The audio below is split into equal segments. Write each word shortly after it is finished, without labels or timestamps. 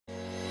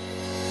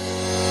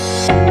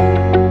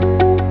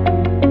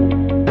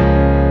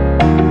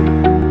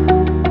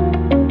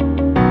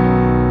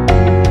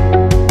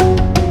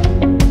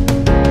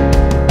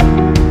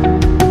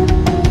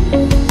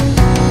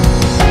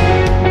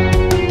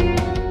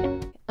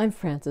I'm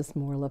Frances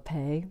Moore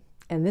Lappé,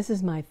 and this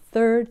is my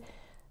third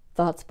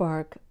Thought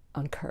Spark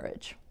on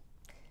courage.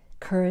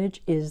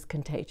 Courage is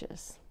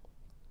contagious.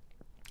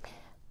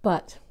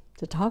 But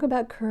to talk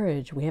about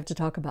courage, we have to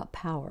talk about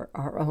power,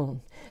 our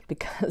own,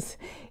 because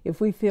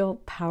if we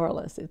feel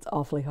powerless, it's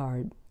awfully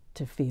hard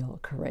to feel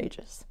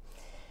courageous.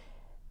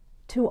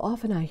 Too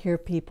often I hear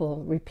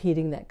people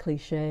repeating that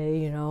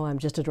cliche, I'm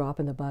just a drop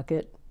in the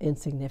bucket,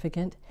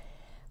 insignificant.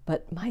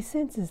 But my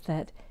sense is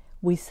that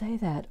we say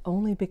that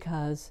only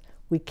because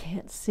we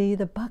can't see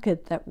the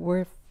bucket that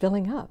we're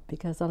filling up,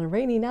 because on a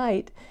rainy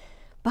night,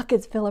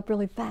 buckets fill up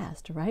really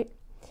fast, right?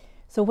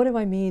 So what do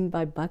I mean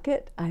by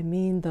bucket? I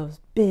mean those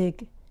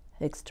big,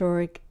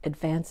 historic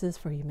advances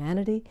for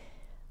humanity,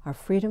 our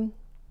freedom,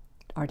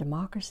 our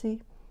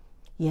democracy.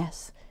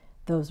 Yes,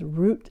 those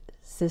root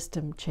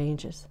system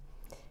changes.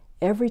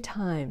 Every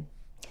time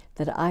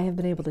that I have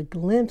been able to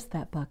glimpse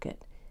that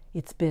bucket,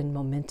 it's been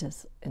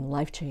momentous and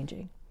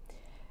life-changing.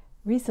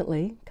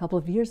 Recently, a couple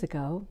of years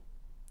ago,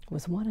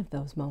 was one of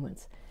those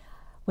moments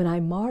when I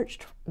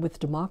marched with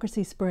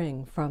Democracy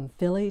Spring from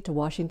Philly to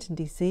Washington,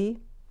 D.C.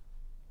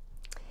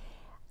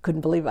 Couldn't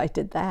believe I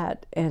did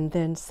that, and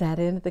then sat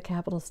in at the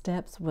Capitol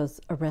steps,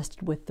 was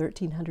arrested with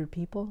 1,300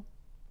 people,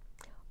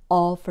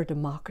 all for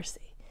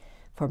democracy,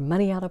 for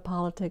money out of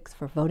politics,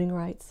 for voting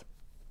rights.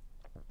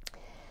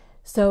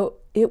 So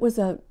it was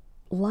a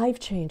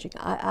life-changing,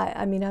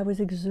 I mean, I was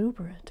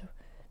exuberant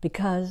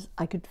because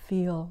I could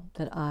feel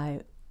that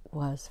I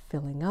was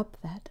filling up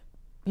that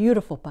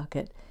beautiful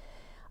bucket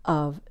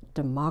of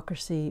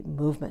democracy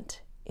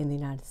movement in the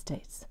United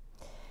States.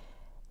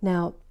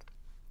 Now,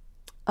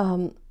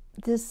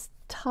 this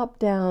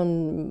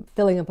top-down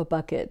filling up a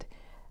bucket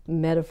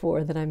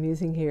metaphor that I'm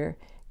using here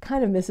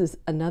kind of misses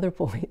another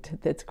point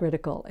that's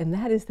critical, and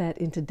that is that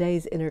in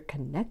today's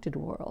interconnected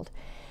world,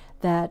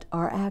 that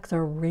our acts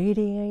are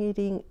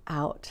radiating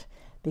out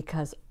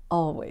because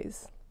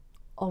always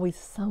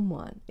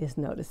someone is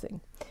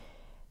noticing.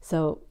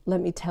 So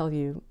let me tell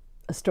you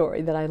a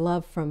story that I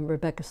love from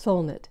Rebecca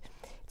Solnit.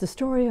 It's a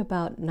story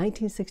about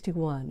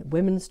 1961,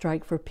 Women's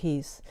Strike for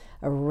Peace,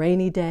 a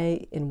rainy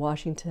day in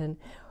Washington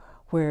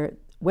where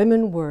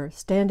women were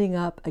standing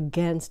up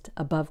against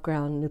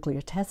above-ground nuclear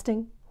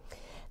testing.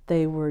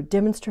 They were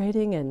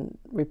demonstrating, and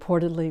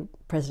reportedly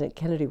President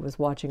Kennedy was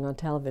watching on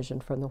television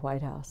from the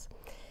White House.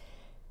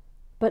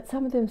 But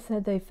some of them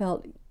said they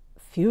felt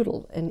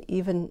futile and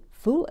even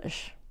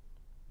foolish.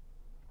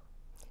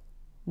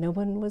 No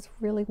one was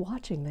really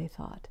watching, they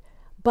thought.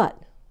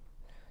 But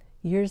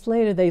years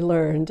later, they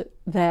learned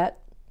that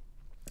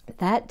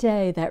that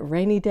day, that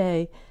rainy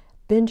day,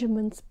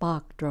 Benjamin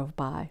Spock drove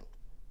by.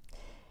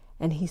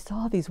 And he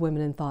saw these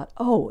women and thought,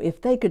 oh, if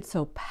they could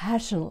so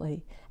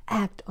passionately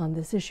act on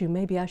this issue,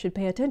 maybe I should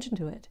pay attention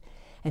to it.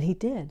 And he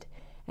did.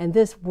 And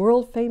this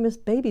world-famous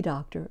baby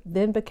doctor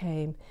then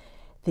became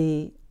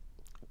the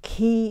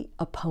key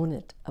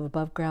opponent of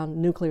above-ground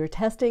nuclear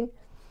testing.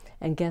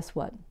 And guess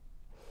what?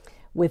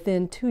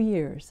 Within 2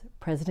 years,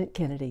 President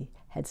Kennedy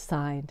had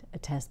signed a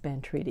test ban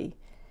treaty.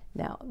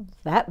 Now,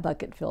 that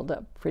bucket filled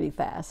up pretty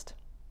fast.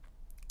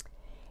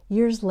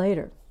 Years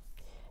later,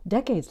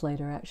 decades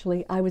later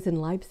actually, I was in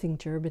Leipzig,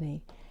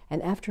 Germany,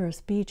 and after a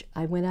speech,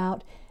 I went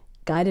out,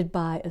 guided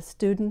by a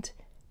student,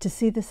 to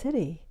see the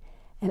city.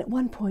 And at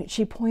one point,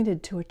 she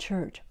pointed to a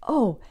church.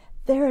 Oh,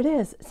 there it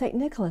is, St.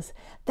 Nicholas.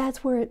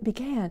 That's where it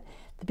began,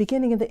 the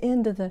beginning and the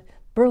end of the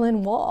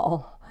Berlin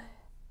Wall.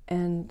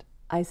 And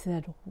I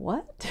said,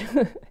 what?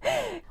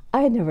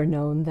 I had never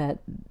known that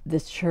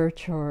this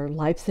church or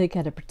Leipzig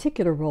had a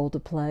particular role to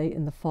play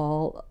in the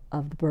fall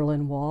of the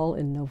Berlin Wall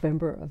in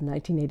November of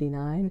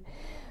 1989.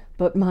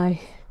 But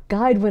my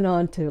guide went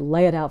on to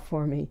lay it out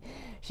for me.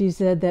 She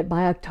said that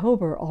by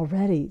October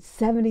already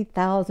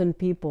 70,000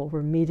 people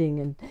were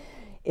meeting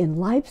in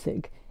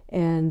Leipzig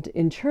and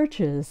in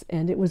churches,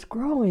 and it was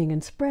growing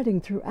and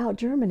spreading throughout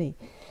Germany.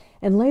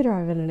 And later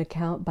I read an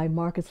account by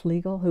Marcus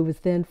Legel, who was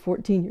then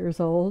 14 years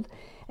old,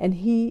 and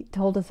he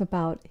told us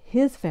about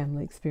his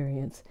family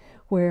experience,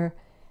 where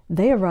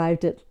they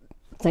arrived at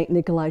St.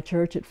 Nikolai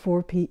Church at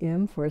 4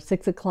 p.m. for a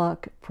 6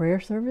 o'clock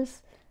prayer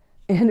service,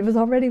 and it was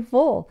already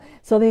full.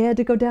 So they had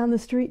to go down the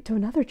street to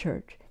another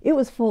church. It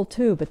was full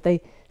too, but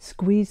they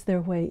squeezed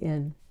their way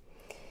in.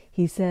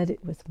 He said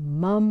it was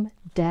Mom,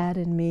 Dad,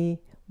 and me.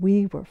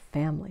 We were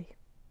family,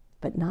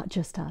 but not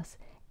just us,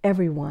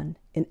 everyone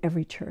in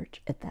every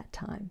church at that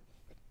time.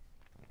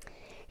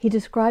 He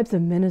describes a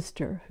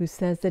minister who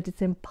says that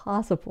it's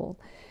impossible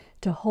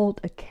to hold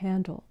a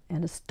candle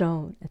and a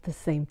stone at the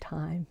same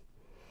time.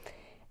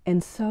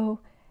 And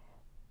so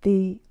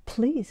the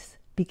police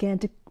began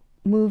to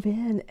move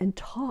in and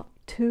talk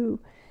to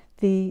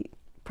the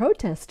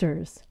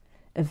protesters,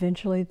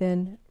 eventually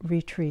then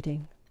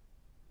retreating.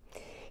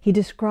 He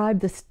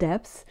described the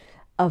steps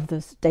of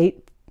the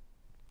state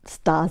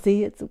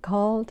Stasi, it's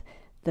called,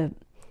 the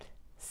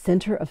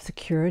center of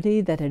security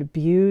that had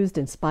abused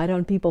and spied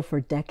on people for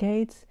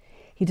decades.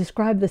 He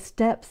described the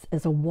steps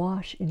as a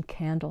wash in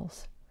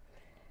candles,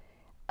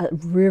 a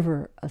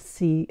river, a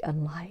sea,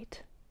 and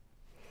light.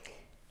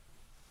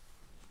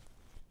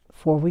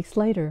 4 weeks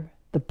later,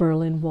 the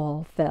Berlin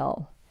Wall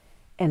fell,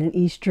 and an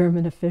East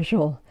German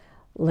official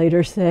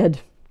later said,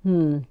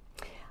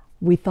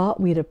 we thought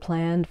we'd have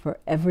planned for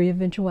every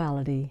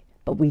eventuality,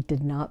 but we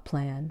did not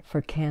plan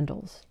for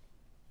candles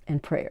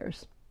and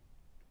prayers.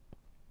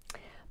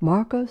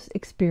 Marco's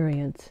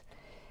experience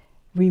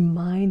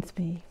reminds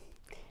me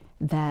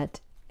that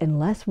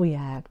unless we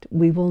act,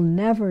 we will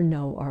never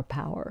know our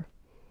power.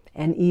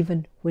 And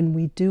even when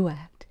we do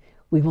act,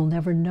 we will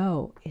never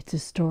know its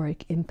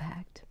historic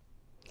impact.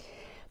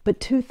 But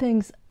two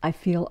things I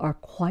feel are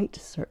quite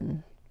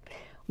certain.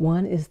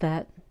 One is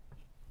that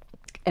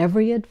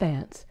every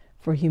advance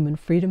for human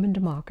freedom and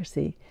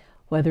democracy,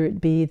 whether it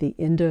be the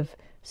end of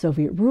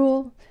Soviet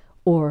rule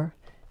or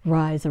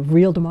rise of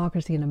real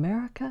democracy in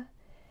America,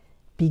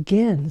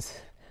 begins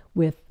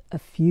with a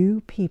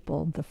few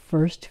people, the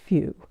first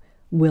few,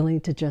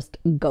 willing to just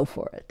go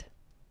for it.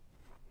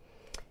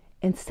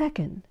 And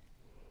second,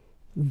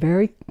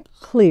 very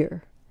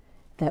clear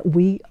that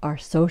we are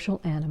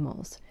social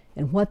animals.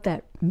 And what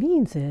that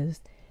means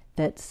is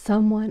that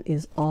someone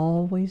is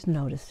always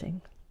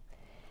noticing,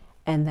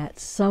 and that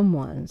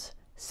someone's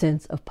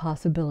sense of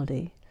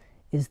possibility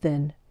is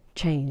then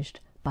changed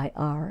by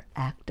our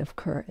act of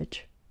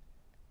courage.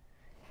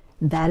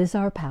 That is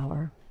our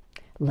power.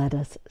 Let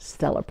us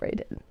celebrate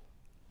it.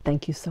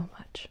 Thank you so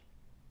much.